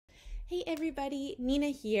Hey everybody, Nina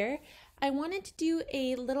here. I wanted to do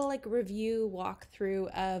a little review walkthrough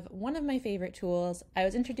of one of my favorite tools. I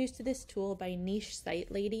was introduced to this tool by Niche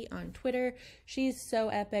Site Lady on Twitter. She's so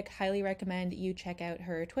epic, highly recommend you check out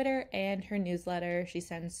her Twitter and her newsletter. She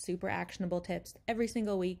sends super actionable tips every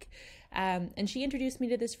single week. And she introduced me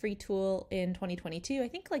to this free tool in 2022, I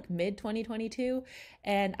think mid 2022,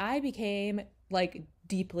 and I became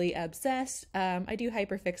deeply obsessed. I do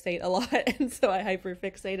hyperfixate a lot, and so I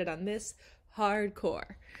hyperfixated on this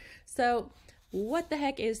hardcore. So what the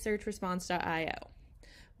heck is searchresponse.io?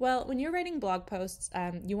 Well, when you're writing blog posts,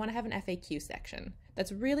 you want to have an FAQ section.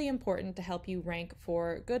 That's really important to help you rank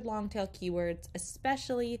for good long tail keywords,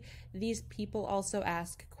 especially these people also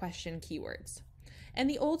ask question keywords. And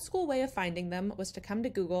the old school way of finding them was to come to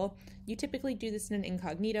Google. You typically do this in an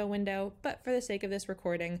incognito window, but for the sake of this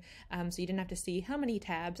recording, so you didn't have to see how many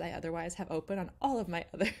tabs I otherwise have open on all of my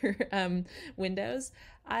other windows,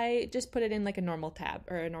 I just put it in a normal tab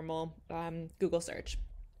or a normal Google search.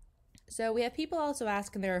 So we have people also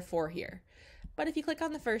ask, and there are 4 here. But if you click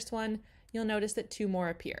on the first one, you'll notice that 2 more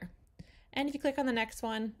appear. And if you click on the next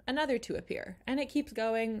one, another 2 appear. And it keeps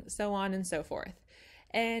going, so on and so forth.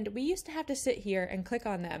 And we used to have to sit here and click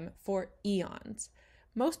on them for eons.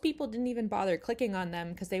 Most people didn't even bother clicking on them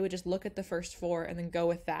because they would just look at the first 4 and then go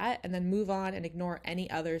with that and then move on and ignore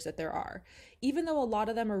any others that there are, even though a lot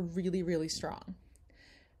of them are really, really strong.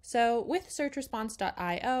 So with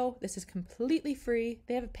searchresponse.io, this is completely free.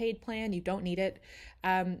 They have a paid plan. You don't need it.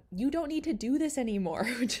 You don't need to do this anymore,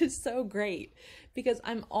 which is so great because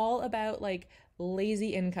I'm all about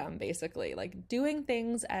lazy income, basically, doing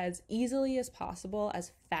things as easily as possible,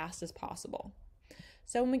 as fast as possible.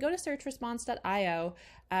 So when we go to searchresponse.io,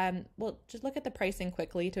 we'll just look at the pricing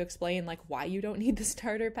quickly to explain why you don't need the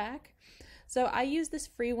starter pack. So I use this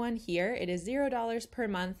free one here. It is $0 per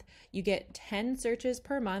month. You get 10 searches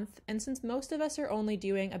per month. And since most of us are only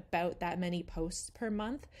doing about that many posts per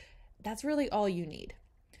month, that's really all you need.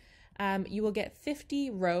 You will get 50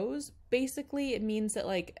 rows. Basically, it means that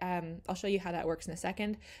I'll show you how that works in a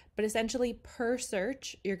second, but essentially per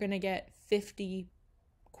search, you're going to get 50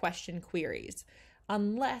 question queries,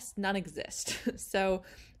 unless none exist. So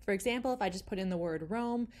for example, if I just put in the word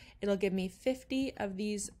Rome, it'll give me 50 of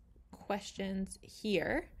these questions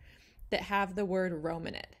here that have the word Rome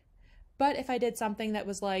in it. But if I did something that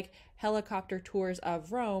was helicopter tours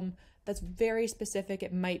of Rome, that's very specific,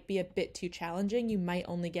 it might be a bit too challenging. You might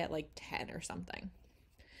only get 10 or something.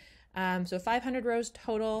 So 500 rows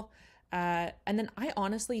total. And then I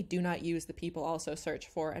honestly do not use the people also search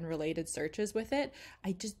for and related searches with it.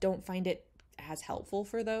 I just don't find it as helpful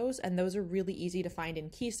for those. And those are really easy to find in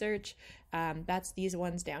key search. That's these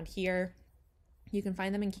ones down here. You can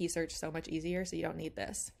find them in key search so much easier, so you don't need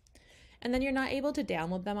this. And then you're not able to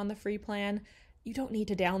download them on the free plan. You don't need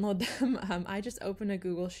to download them. I just open a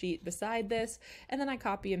Google Sheet beside this, and then I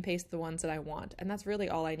copy and paste the ones that I want, and that's really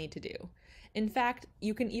all I need to do. In fact,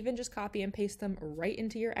 you can even just copy and paste them right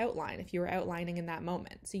into your outline if you were outlining in that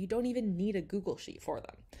moment, so you don't even need a Google Sheet for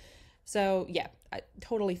them. So yeah,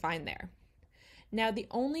 totally fine there. Now, the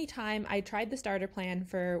only time I tried the starter plan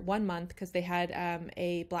for 1 month because they had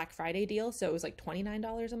a Black Friday deal, so it was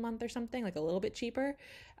 $29 a month or something, a little bit cheaper,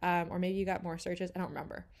 or maybe you got more searches, I don't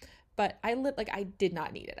remember. But I did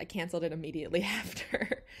not need it. I canceled it immediately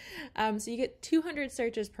after. So you get 200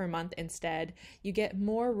 searches per month instead. You get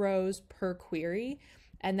more rows per query,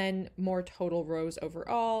 and then more total rows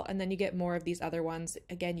overall, and then you get more of these other ones,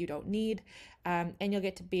 again, you don't need, and you'll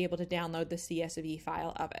get to be able to download the CSV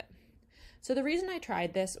file of it. So the reason I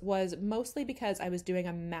tried this was mostly because I was doing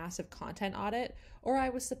a massive content audit, or I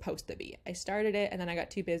was supposed to be. I started it and then I got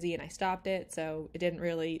too busy and I stopped it, so it didn't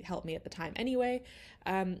really help me at the time anyway.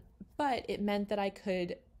 But it meant that I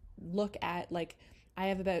could look at I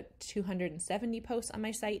have about 270 posts on my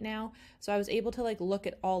site now, so I was able to look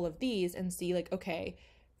at all of these and see okay,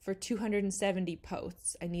 for 270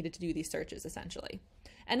 posts, I needed to do these searches essentially.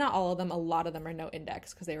 And not all of them, a lot of them are no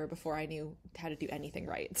index because they were before I knew how to do anything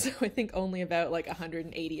right. So I think only about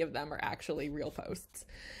 180 of them are actually real posts.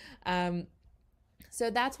 So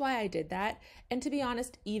that's why I did that. And to be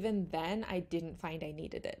honest, even then I didn't find I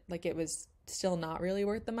needed it. It was still not really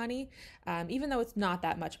worth the money, even though it's not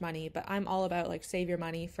that much money, but I'm all about save your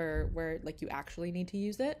money for where you actually need to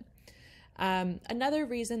use it. Another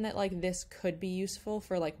reason that this could be useful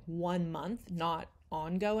for 1 month, not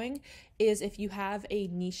ongoing is if you have a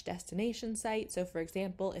niche destination site. So for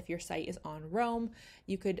example, if your site is on Rome,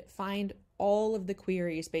 you could find all of the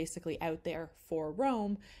queries basically out there for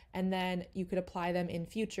Rome, and then you could apply them in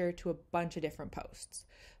future to a bunch of different posts.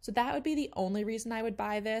 So that would be the only reason I would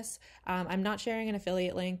buy this. I'm not sharing an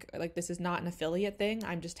affiliate link. Like, this is not an affiliate thing.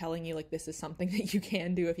 I'm just telling you, like, this is something that you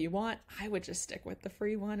can do if you want. I would just stick with the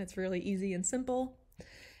free one. It's really easy and simple.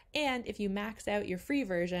 And if you max out your free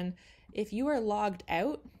version, if you are logged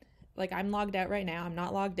out, like I'm logged out right now, I'm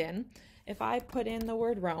not logged in. If I put in the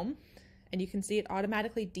word Rome, and you can see it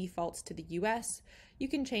automatically defaults to the US, you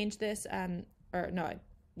can change this, or no,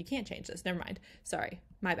 you can't change this. Never mind. Sorry,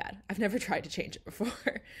 my bad. I've never tried to change it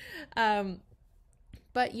before.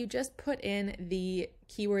 But you just put in the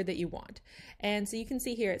keyword that you want. And so you can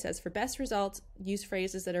see here, it says for best results, use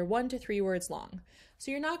phrases that are 1 to 3 words long.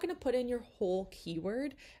 So you're not going to put in your whole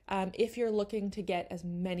keyword if you're looking to get as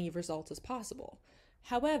many results as possible.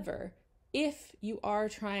 However, if you are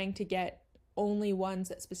trying to get only ones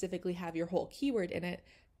that specifically have your whole keyword in it,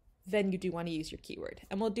 then you do want to use your keyword.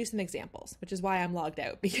 And we'll do some examples, which is why I'm logged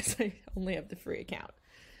out, because I only have the free account.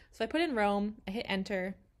 So I put in Rome, I hit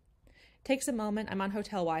enter. Takes a moment. I'm on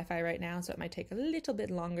hotel Wi-Fi right now, so it might take a little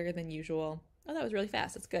bit longer than usual. Oh, that was really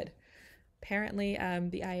fast. That's good. Apparently,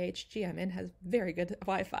 the IHG I'm in has very good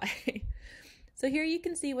Wi-Fi. So here you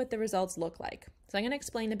can see what the results look like. So I'm going to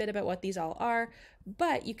explain a bit about what these all are,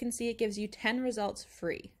 but you can see it gives you 10 results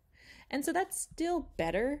free. And so that's still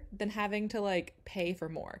better than having to like pay for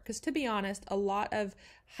more. Because to be honest, a lot of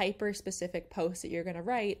hyper-specific posts that you're going to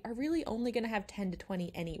write are really only going to have 10 to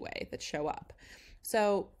 20 anyway that show up.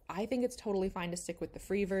 So I think it's totally fine to stick with the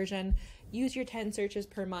free version. Use your 10 searches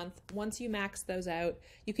per month. Once you max those out,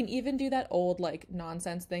 you can even do that old like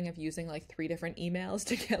nonsense thing of using like 3 different emails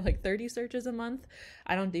to get like 30 searches a month.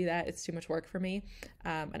 I don't do that. It's too much work for me.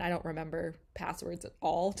 And I don't remember passwords at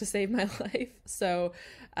all to save my life. So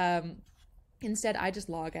instead, I just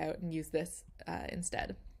log out and use this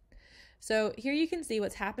instead. So here you can see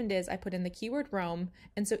what's happened is I put in the keyword Rome,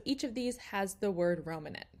 and so each of these has the word Rome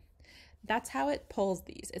in it. That's how it pulls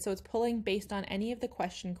these. So it's pulling based on any of the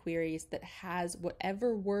question queries that has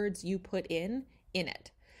whatever words you put in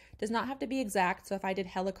it. It does not have to be exact. So if I did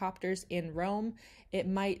helicopters in Rome, it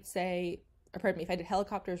might say, or pardon me, if I did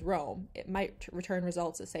helicopters Rome, it might return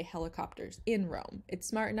results that say helicopters in Rome. It's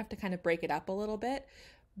smart enough to kind of break it up a little bit,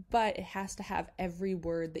 but it has to have every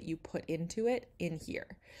word that you put into it in here.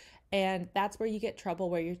 And that's where you get trouble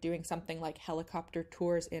where you're doing something like helicopter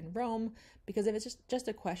tours in Rome, because if it's just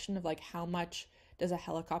a question of like how much does a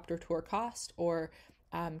helicopter tour cost, or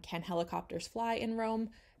can helicopters fly in Rome,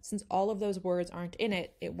 since all of those words aren't in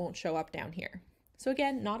it, it won't show up down here. So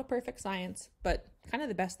again, not a perfect science, but kind of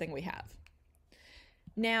the best thing we have.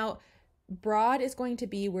 Now, broad is going to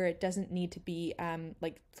be where it doesn't need to be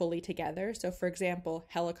like fully together. So for example,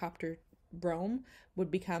 helicopter Rome would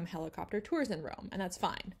become helicopter tours in Rome, and that's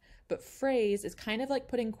fine. But phrase is kind of like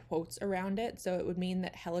putting quotes around it. So it would mean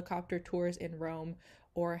that helicopter tours in Rome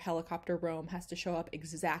or helicopter Rome has to show up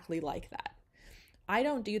exactly like that. I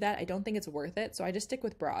don't do that. I don't think it's worth it. So I just stick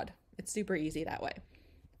with broad. It's super easy that way.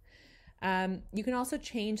 You can also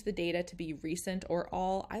change the data to be recent or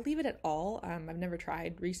all. I leave it at all. I've never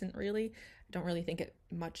tried recent really. I don't really think it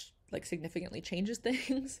much like significantly changes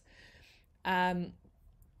things. I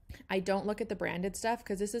don't look at the branded stuff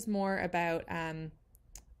because this is more about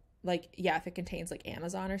if it contains like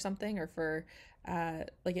Amazon or something, or for I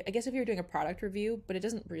guess if you're doing a product review, but it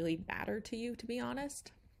doesn't really matter to you, to be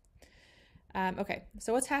honest. Okay,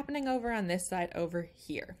 so what's happening over on this side over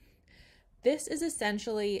here? This is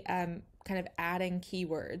essentially kind of adding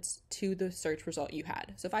keywords to the search result you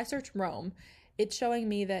had. So if I search Rome, it's showing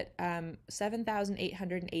me that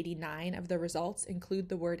 7,889 of the results include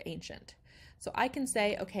the word ancient. So I can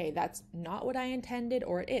say, okay, that's not what I intended,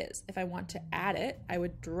 or it is. If I want to add it, I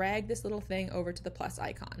would drag this little thing over to the plus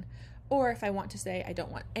icon. Or if I want to say I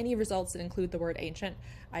don't want any results that include the word ancient,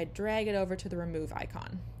 I drag it over to the remove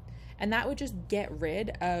icon. And that would just get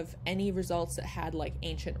rid of any results that had like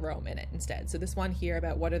ancient Rome in it instead. So this one here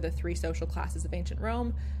about what are the 3 social classes of ancient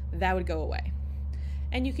Rome, that would go away.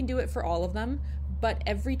 And you can do it for all of them, but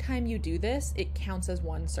every time you do this, it counts as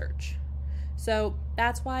one search. So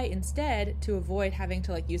that's why instead, to avoid having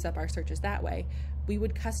to like use up our searches that way, we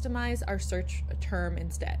would customize our search term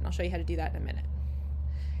instead. And I'll show you how to do that in a minute.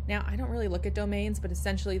 Now, I don't really look at domains, but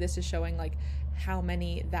essentially this is showing like how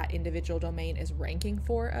many that individual domain is ranking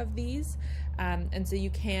for of these. And so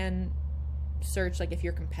you can search, like if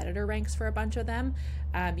your competitor ranks for a bunch of them,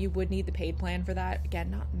 you would need the paid plan for that.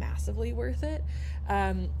 Again, not massively worth it.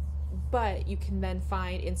 but you can then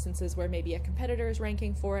find instances where maybe a competitor is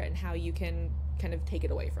ranking for it and how you can kind of take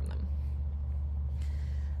it away from them.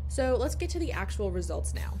 So let's get to the actual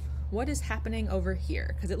results now. What is happening over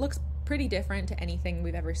here? Because it looks pretty different to anything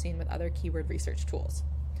we've ever seen with other keyword research tools.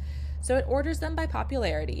 So it orders them by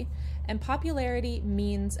popularity, and popularity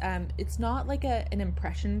means it's not like an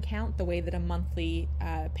impression count the way that a monthly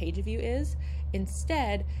page view is.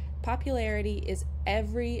 Instead, popularity is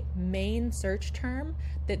every main search term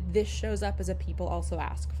that this shows up as a people also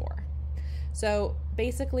ask for. So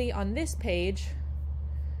basically on this page,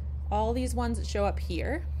 all these ones that show up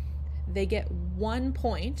here, they get 1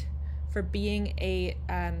 point for being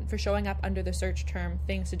for showing up under the search term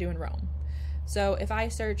things to do in Rome. So if I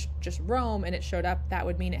searched just Rome and it showed up, that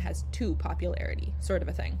would mean it has 2 popularity, sort of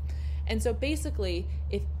a thing. And so basically,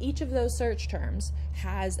 if each of those search terms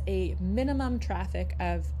has a minimum traffic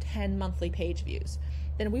of 10 monthly page views,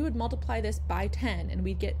 then we would multiply this by 10 and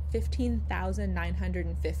we'd get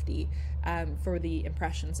 15,950 for the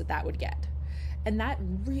impressions that would get. And that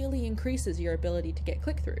really increases your ability to get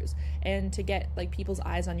click-throughs and to get like people's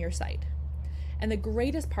eyes on your site. And the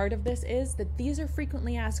greatest part of this is that these are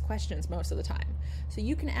frequently asked questions most of the time. So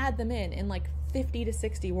you can add them in like 50 to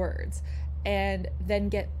 60 words and then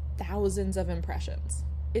get thousands of impressions.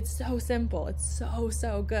 It's so simple. It's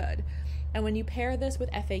so good. And when you pair this with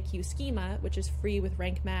FAQ schema, which is free with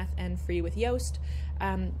Rank Math and free with Yoast,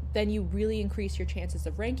 then you really increase your chances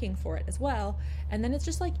of ranking for it as well. And then it's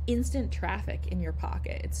just like instant traffic in your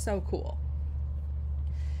pocket. It's so cool.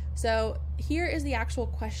 So here is the actual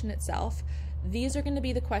question itself. These are going to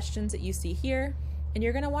be the questions that you see here, and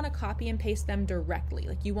you're going to want to copy and paste them directly.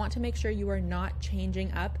 Like you want to make sure you are not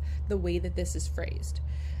changing up the way that this is phrased.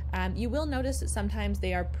 You will notice that sometimes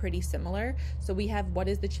they are pretty similar. So we have what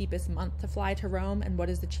is the cheapest month to fly to Rome and what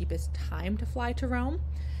is the cheapest time to fly to Rome.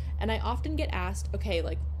 And I often get asked, okay,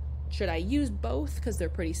 like, should I use both because they're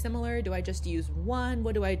pretty similar? Do I just use one?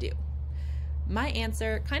 What do I do? My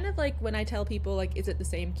answer, kind of like when I tell people, like, is it the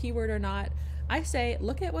same keyword or not? I say,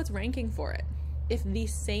 look at what's ranking for it. If the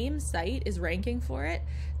same site is ranking for it,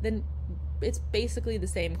 then it's basically the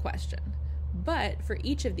same question. But for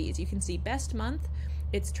each of these, you can see best month,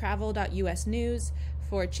 it's travel.us news.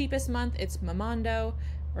 For cheapest month, it's Momondo,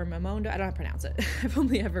 or Momondo, I don't know how to pronounce it. I've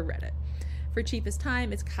only ever read it. For cheapest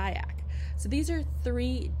time, it's Kayak. So these are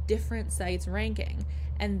 3 different sites ranking,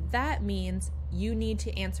 and that means you need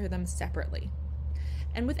to answer them separately.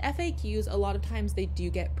 And with FAQs, a lot of times they do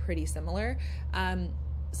get pretty similar.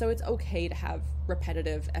 So it's okay to have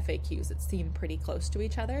repetitive FAQs that seem pretty close to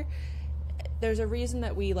each other. There's a reason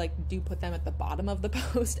that we like do put them at the bottom of the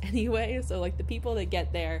post anyway. So like the people that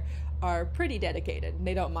get there are pretty dedicated and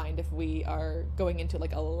they don't mind if we are going into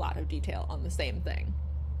like a lot of detail on the same thing.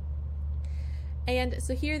 And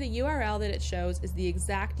so here the URL that it shows is the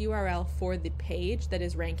exact URL for the page that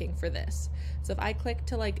is ranking for this. So if I click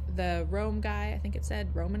to like the Rome guy, I think it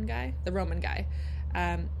said Roman guy, the Roman guy,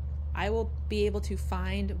 I will be able to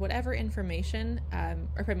find whatever information, I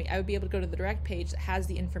would be able to go to the direct page that has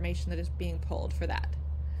the information that is being pulled for that.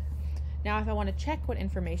 Now, if I want to check what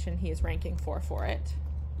information he is ranking for it,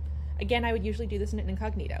 again, I would usually do this in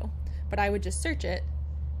incognito, but I would just search it,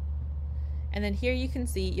 and then here you can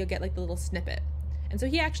see, you'll get like the little snippet. And so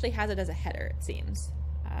he actually has it as a header, it seems.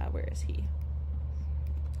 Where is he?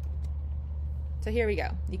 So here we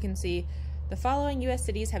go. You can see the following US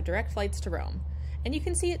cities have direct flights to Rome. And you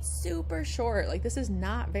can see it's super short, like this is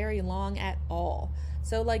not very long at all.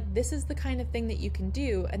 So like this is the kind of thing that you can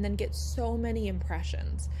do and then get so many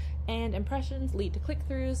impressions. And impressions lead to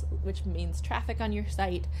click-throughs, which means traffic on your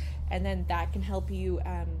site, and then that can help you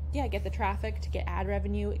get the traffic to get ad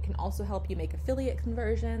revenue. It can also help you make affiliate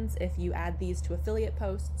conversions if you add these to affiliate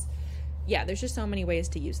posts. Yeah, there's just so many ways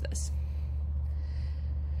to use this.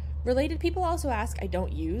 Related people also ask, I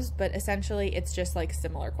don't use, but essentially it's just like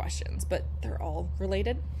similar questions, but they're all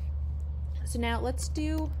related. So now let's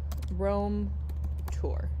do Rome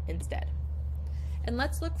tour instead. And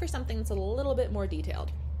let's look for something that's a little bit more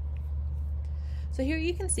detailed. So here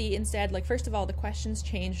you can see instead, like first of all, the questions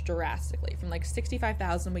change drastically. From like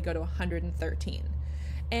 65,000, we go to 113.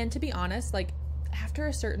 And to be honest, like after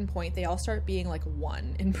a certain point, they all start being like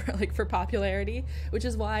 1 in like for popularity, which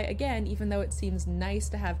is why, again, even though it seems nice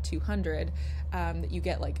to have 200, that you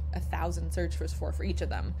get like 1,000 searches for each of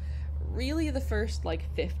them, really the first like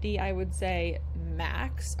 50, I would say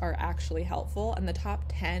max, are actually helpful, and the top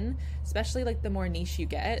 10, especially like the more niche you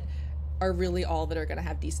get, are really all that are going to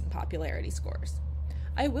have decent popularity scores.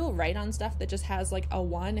 I will write on stuff that just has like a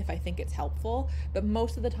 1 if I think it's helpful, but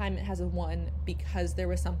most of the time it has a 1 because there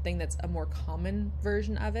was something that's a more common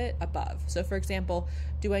version of it above. So for example,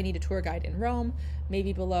 do I need a tour guide in Rome?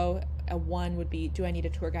 Maybe below a 1 would be, do I need a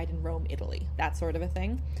tour guide in Rome, Italy? That sort of a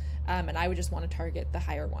thing. And I would just want to target the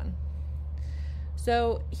higher one.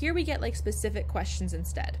 So here we get like specific questions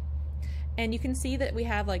instead. And you can see that we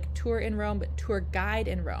have like tour in Rome, but tour guide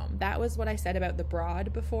in Rome. That was what I said about the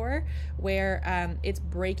broad before, where it's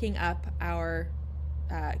breaking up our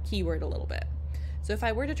keyword a little bit. So if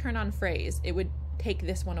I were to turn on phrase, it would take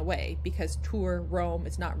this one away because tour, Rome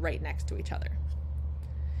is not right next to each other.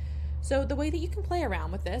 So the way that you can play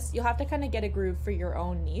around with this, you'll have to kind of get a groove for your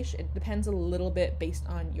own niche. It depends a little bit based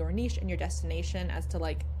on your niche and your destination as to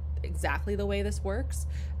like exactly the way this works,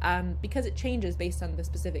 because it changes based on the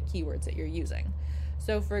specific keywords that you're using.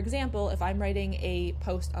 So for example, if I'm writing a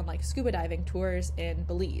post on like scuba diving tours in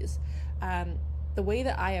Belize, the way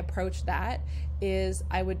that I approach that is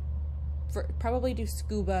I would probably do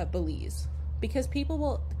scuba Belize, because people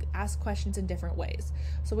will ask questions in different ways.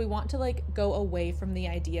 So we want to like go away from the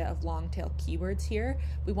idea of long tail keywords here.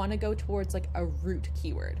 We want to go towards like a root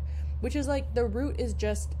keyword, which is like the root is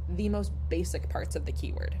just the most basic parts of the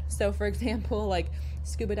keyword. So for example, like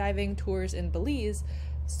scuba diving tours in Belize,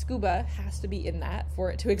 scuba has to be in that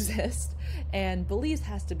for it to exist, and Belize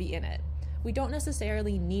has to be in it. We don't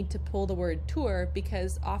necessarily need to pull the word tour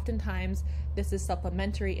because oftentimes this is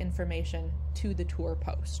supplementary information to the tour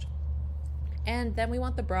post. And then we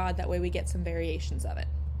want the broad, that way we get some variations of it.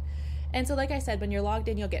 And so like I said, when you're logged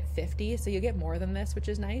in, you'll get 50, so you'll get more than this, which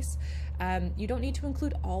is nice. You don't need to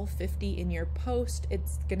include all 50 in your post.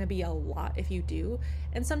 It's gonna be a lot if you do.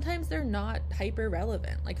 And sometimes they're not hyper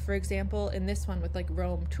relevant. Like for example, in this one with like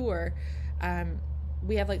Rome tour,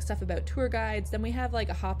 we have like stuff about tour guides, then we have like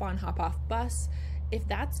a hop on, hop off bus. If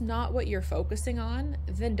that's not what you're focusing on,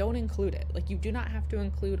 then don't include it. Like you do not have to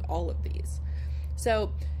include all of these.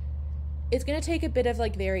 So it's going to take a bit of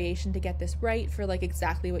like variation to get this right for like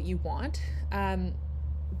exactly what you want.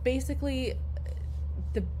 Basically,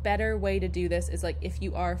 the better way to do this is like if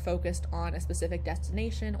you are focused on a specific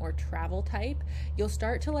destination or travel type, you'll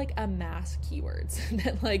start to like amass keywords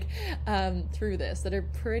that like through this that are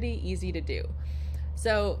pretty easy to do.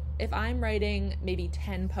 So if I'm writing maybe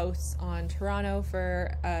 10 posts on Toronto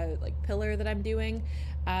for a like pillar that I'm doing,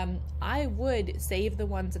 I would save the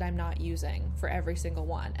ones that I'm not using for every single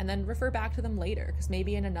one and then refer back to them later, because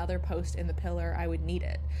maybe in another post in the pillar I would need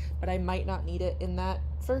it, but I might not need it in that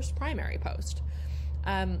first primary post.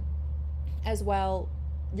 As well,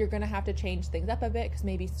 you're gonna have to change things up a bit because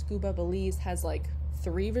maybe scuba Belize has like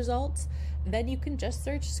 3 results. Then you can just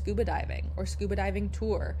search scuba diving or scuba diving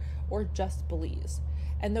tour or just Belize,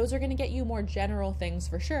 and those are going to get you more general things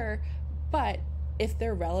for sure, but if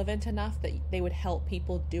they're relevant enough that they would help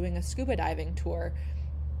people doing a scuba diving tour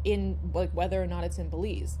in like whether or not it's in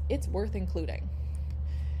Belize, it's worth including.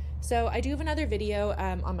 So I do have another video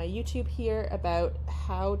on my YouTube here about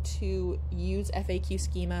how to use FAQ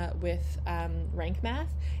schema with rank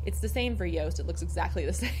math. It's the same for Yoast, it looks exactly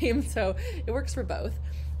the same, so it works for both.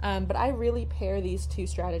 But I really pair these two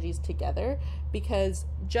strategies together because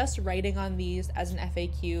just writing on these as an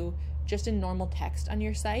FAQ, just in normal text on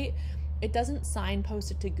your site, it doesn't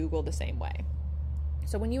signpost it to Google the same way.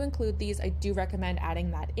 So when you include these, I do recommend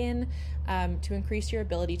adding that in to increase your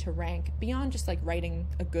ability to rank beyond just like writing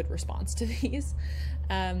a good response to these.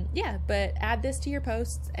 Yeah, but add this to your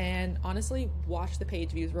posts and honestly watch the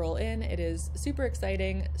page views roll in. It is super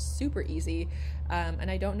exciting, super easy,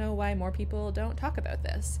 and I don't know why more people don't talk about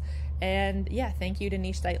this. And yeah, thank you to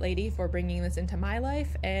Niche Site Lady for bringing this into my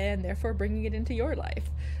life and therefore bringing it into your life.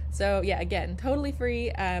 So yeah, again, totally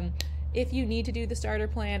free. If you need to do the starter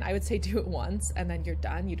plan, I would say do it once and then you're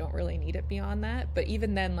done. You don't really need it beyond that. But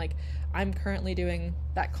even then, like I'm currently doing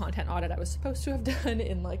that content audit I was supposed to have done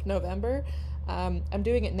in like November. I'm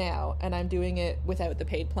doing it now and I'm doing it without the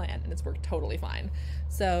paid plan and it's worked totally fine.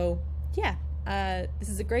 So yeah, this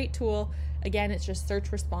is a great tool. Again, it's just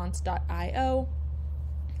searchresponse.io.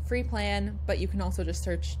 Free plan, but you can also just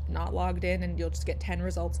search not logged in and you'll just get 10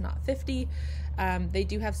 results, not 50. They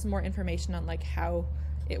do have some more information on like how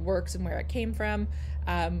it works and where it came from,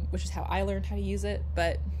 which is how I learned how to use it.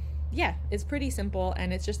 But yeah, it's pretty simple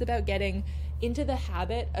and it's just about getting into the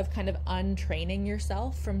habit of kind of untraining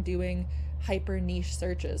yourself from doing hyper niche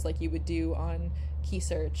searches like you would do on Key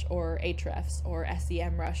Search or Ahrefs or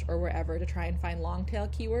SEMrush or wherever to try and find long tail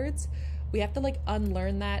keywords. We have to like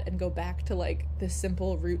unlearn that and go back to like the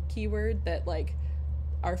simple root keyword that like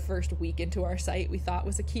our first week into our site we thought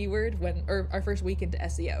was a keyword or our first week into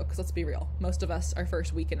SEO, because let's be real, most of us, our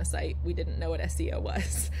first week in a site, we didn't know what SEO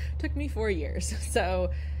was. Took me 4 years.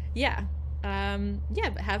 So yeah,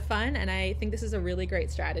 but have fun. And I think this is a really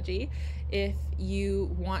great strategy. If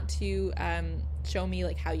you want to show me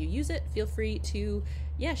like how you use it, feel free to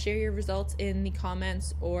share your results in the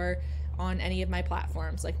comments or on any of my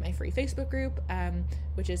platforms, like my free Facebook group,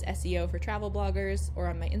 which is SEO for travel bloggers, or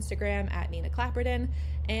on my Instagram at Nina Clapperton,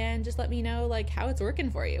 and just let me know like how it's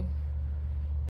working for you.